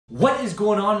What is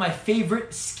going on, my favorite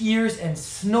skiers and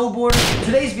snowboarders?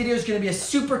 Today's video is going to be a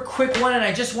super quick one, and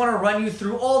I just want to run you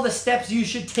through all the steps you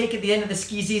should take at the end of the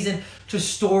ski season to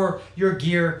store your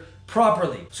gear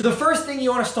properly. So the first thing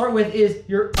you want to start with is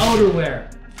your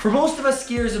outerwear. For most of us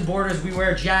skiers and boarders, we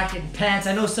wear a jacket and pants.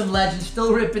 I know some legends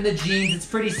still ripping the jeans. It's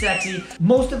pretty sexy.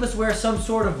 Most of us wear some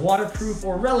sort of waterproof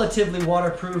or relatively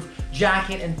waterproof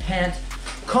jacket and pant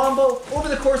combo. Over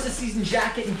the course of the season,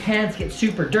 jacket and pants get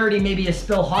super dirty. Maybe you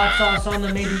spill hot sauce on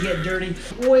them, maybe you get dirty.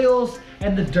 Oils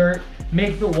and the dirt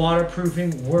make the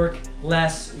waterproofing work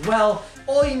less well.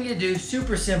 All you need to do,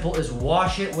 super simple, is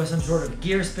wash it with some sort of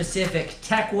gear-specific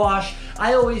tech wash.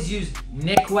 I always use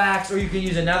Nick Wax, or you can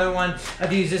use another one.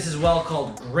 I've used this as well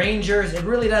called Granger's. It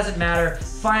really doesn't matter.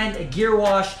 Find a gear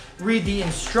wash, read the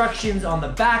instructions on the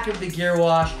back of the gear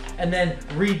wash, and then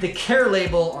read the care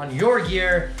label on your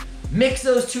gear. Mix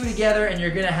those two together and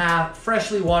you're gonna have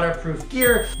freshly waterproof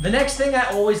gear. The next thing I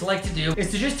always like to do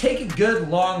is to just take a good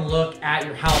long look at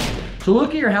your helmet. So look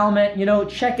at your helmet,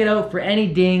 check it out for any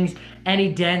dings,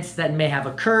 any dents that may have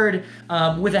occurred.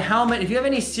 With a helmet, if you have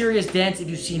any serious dents, if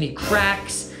you see any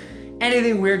cracks,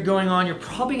 anything weird going on, you're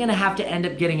probably gonna have to end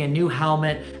up getting a new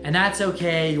helmet, and that's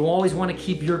okay. You always wanna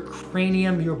keep your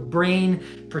cranium, your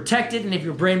brain protected, and if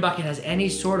your brain bucket has any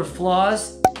sort of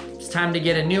flaws, it's time to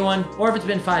get a new one, or if it's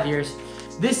been 5 years,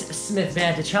 this Smith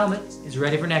Vantage helmet is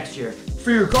ready for next year.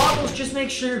 For your goggles, just make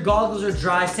sure your goggles are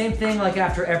dry. Same thing like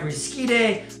after every ski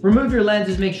day. Remove your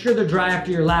lenses, make sure they're dry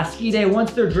after your last ski day.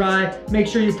 Once they're dry, make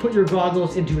sure you put your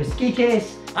goggles into a ski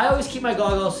case. I always keep my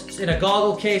goggles in a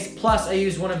goggle case, plus I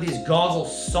use one of these goggle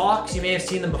socks. You may have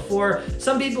seen them before.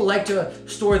 Some people like to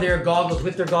store their goggles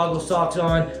with their goggle socks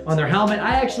on their helmet.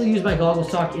 I actually use my goggle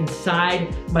sock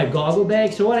inside my goggle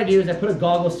bag. So what I do is I put a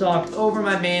goggle sock over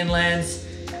my main lens,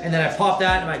 and then I pop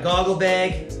that in my goggle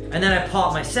bag, and then I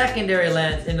pop my secondary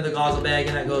lens into the goggle bag,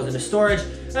 and that goes into storage.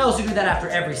 I also do that after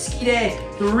every ski day.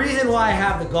 The reason why I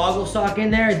have the goggle sock in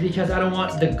there is because I don't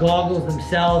want the goggles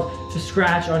themselves to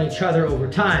scratch on each other over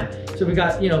time. So we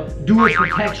got, dual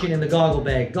protection in the goggle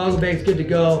bag. Goggle bag's good to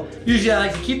go. Usually I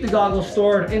like to keep the goggles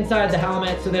stored inside the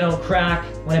helmet so they don't crack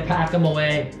when I pack them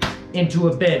away into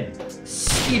a bin.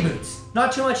 Ski boots.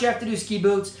 Not too much you have to do ski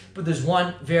boots, but there's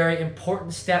one very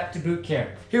important step to boot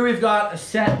care. Here we've got a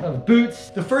set of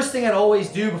boots. The first thing I'd always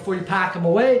do before you pack them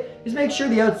away is make sure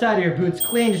the outside of your boot's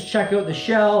clean. Just check out the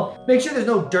shell. Make sure there's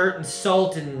no dirt and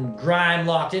salt and grime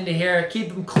locked into here. Keep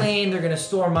them clean. They're gonna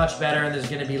store much better and there's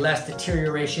gonna be less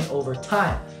deterioration over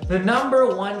time. The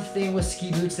number one thing with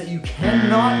ski boots that you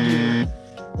cannot do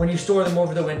when you store them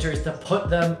over the winter is to put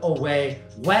them away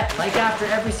wet. Like after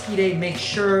every ski day, make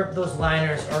sure those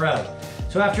liners are out.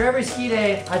 So after every ski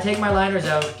day, I take my liners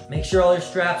out, make sure all your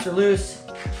straps are loose.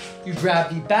 You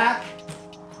grab the back,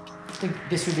 I think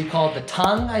this would be called the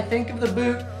tongue, I think, of the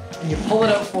boot, and you pull it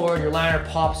out forward, your liner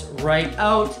pops right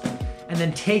out, and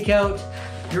then take out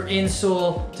your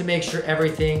insole to make sure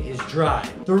everything is dry.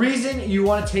 The reason you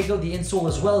want to take out the insole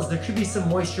as well is there could be some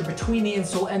moisture between the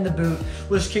insole and the boot,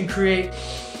 which can create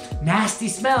nasty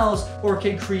smells or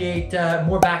can create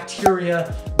more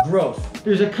bacteria growth.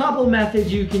 There's a couple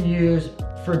methods you can use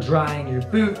for drying your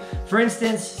boot. For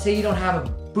instance, say you don't have a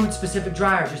boot specific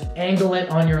dryer, just angle it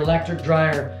on your electric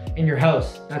dryer in your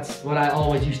house. That's what I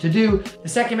always used to do. The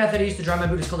second method I used to dry my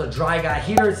boot is called a dry guy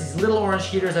heater. It's these little orange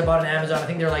heaters I bought on Amazon. I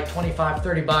think they're like 25,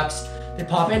 30 bucks. They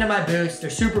pop into my boots. They're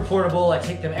super portable. I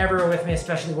take them everywhere with me,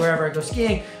 especially wherever I go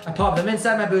skiing. I pop them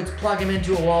inside my boots, plug them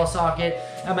into a wall socket,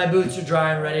 and my boots are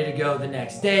dry and ready to go the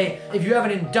next day. If you have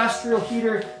an industrial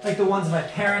heater, like the ones my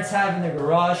parents have in their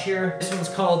garage here, this one's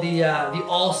called the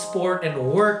All Sport and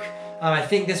Work. I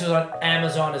think this was on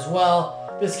Amazon as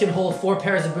well. This can hold 4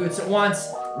 pairs of boots at once.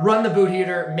 Run the boot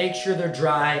heater, make sure they're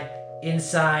dry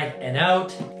inside and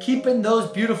out. Keeping those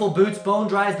beautiful boots bone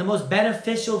dry is the most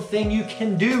beneficial thing you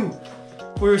can do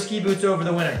for your ski boots over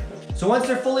the winter. So once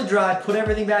they're fully dry, put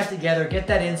everything back together, get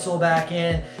that insole back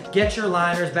in, get your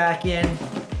liners back in.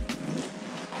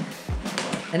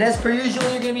 And as per usual,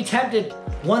 you're gonna be tempted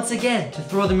once again to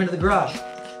throw them into the garage,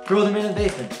 throw them into the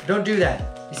basement. Don't do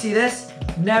that. You see this?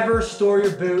 Never store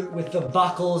your boot with the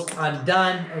buckles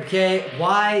undone, okay?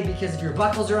 Why? Because if your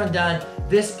buckles are undone,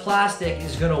 this plastic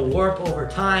is gonna warp over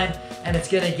time and it's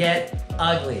gonna get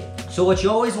ugly. So what you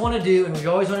always wanna do, and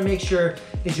you always wanna make sure,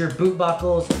 is your boot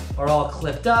buckles are all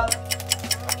clipped up.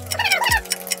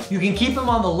 You can keep them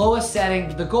on the lowest setting,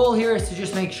 but the goal here is to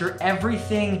just make sure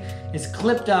everything is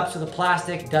clipped up so the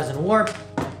plastic doesn't warp.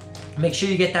 Make sure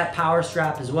you get that power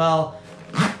strap as well.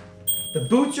 The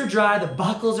boots are dry, the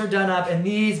buckles are done up, and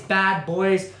these bad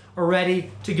boys are ready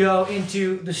to go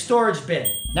into the storage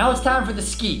bin. Now it's time for the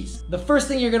skis. The first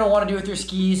thing you're gonna wanna do with your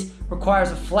skis requires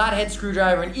a flathead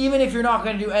screwdriver, and even if you're not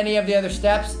gonna do any of the other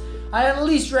steps, I at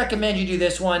least recommend you do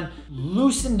this one.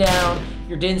 Loosen down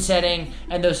your din setting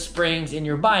and those springs in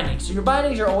your bindings. So your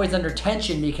bindings are always under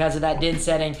tension because of that din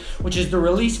setting, which is the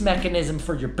release mechanism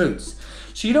for your boots.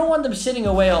 So you don't want them sitting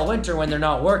away all winter when they're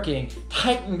not working,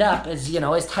 tightened up as, you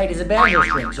know, as tight as a banjo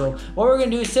string. So what we're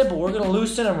gonna do is simple. We're gonna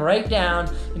loosen them right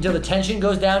down until the tension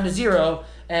goes down to 0,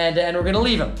 and we're gonna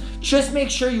leave them. Just make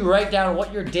sure you write down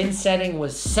what your din setting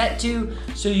was set to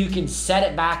so you can set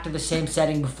it back to the same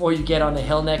setting before you get on the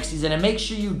hill next season, and make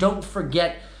sure you don't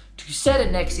forget to set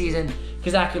it next season,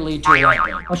 because that could lead to a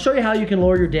letdown. I'll show you how you can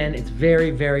lower your din. It's very,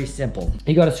 very simple.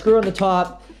 You got a screw on the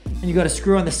top, and you got a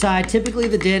screw on the side. Typically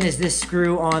the din is this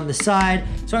screw on the side.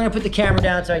 So I'm gonna put the camera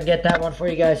down so I can get that one for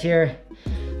you guys here.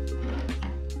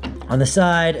 On the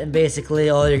side, and basically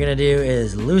all you're gonna do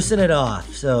is loosen it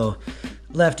off. So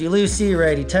lefty loosey,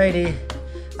 righty tighty.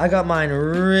 I got mine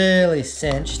really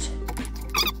cinched.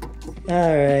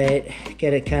 All right,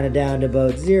 get it kind of down to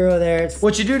about 0 there.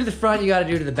 What you do to the front, you gotta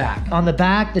do to the back. On the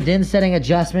back, the din setting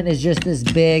adjustment is just this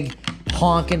big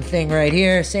honking thing right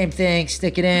here. Same thing,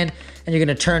 stick it in, and you're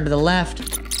gonna turn to the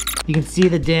left. You can see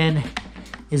the din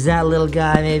is that little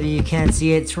guy. Maybe you can't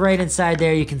see it. It's right inside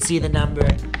there. You can see the number,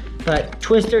 but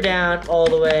twist her down all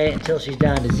the way until she's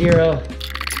down to 0.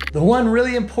 The one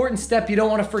really important step you don't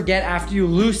wanna forget after you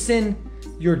loosen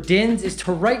your dins is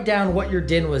to write down what your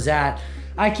din was at.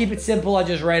 I keep it simple, I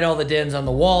just write all the dins on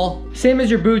the wall. Same as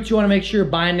your boots, you wanna make sure your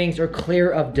bindings are clear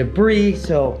of debris.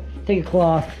 So take a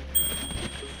cloth,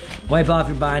 wipe off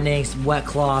your bindings, wet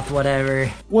cloth, whatever.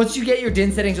 Once you get your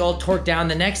din settings all torqued down,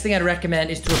 the next thing I'd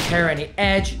recommend is to repair any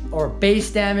edge or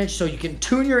base damage so you can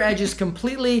tune your edges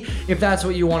completely if that's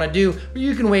what you wanna do, or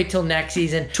you can wait till next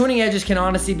season. Tuning edges can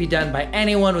honestly be done by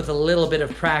anyone with a little bit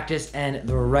of practice and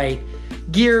the right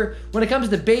gear. When it comes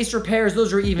to base repairs,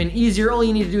 those are even easier. All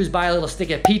you need to do is buy a little stick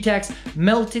of P-Tex,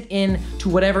 melt it in to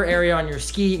whatever area on your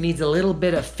ski. It needs a little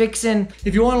bit of fixing.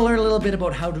 If you want to learn a little bit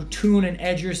about how to tune and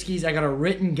edge your skis, I got a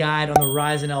written guide on the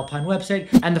Rise and Alpine website.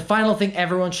 And the final thing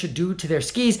everyone should do to their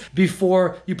skis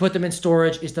before you put them in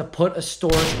storage is to put a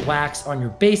storage wax on your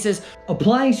bases.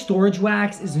 Applying storage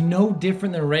wax is no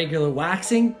different than regular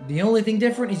waxing. The only thing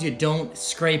different is you don't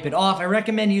scrape it off. I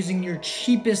recommend using your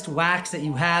cheapest wax that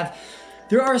you have.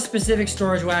 There are specific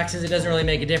storage waxes, it doesn't really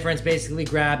make a difference. Basically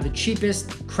grab the cheapest,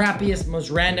 crappiest, most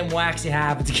random wax you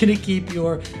have. It's gonna keep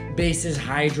your bases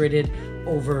hydrated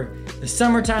over the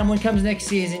summertime. When it comes next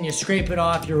season, you scrape it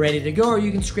off, you're ready to go, or you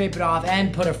can scrape it off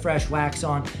and put a fresh wax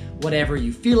on, whatever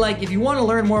you feel like. If you want to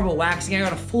learn more about waxing, I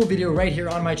got a full video right here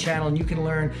on my channel, and you can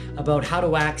learn about how to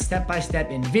wax step by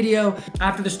step in video.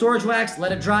 After the storage wax,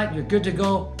 let it dry, you're good to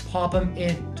go. Pop them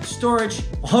into storage.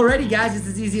 Alrighty guys, it's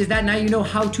as easy as that. Now you know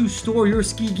how to store your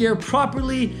ski gear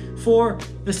properly for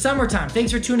the summertime.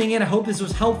 Thanks for tuning in. I hope this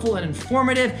was helpful and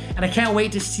informative, and I can't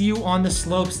wait to see you on the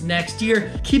slopes next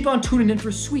year. Keep on tuning in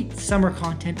for sweet summer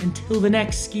content until the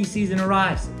next ski season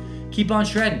arrives. Keep on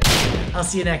shredding. I'll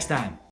see you next time.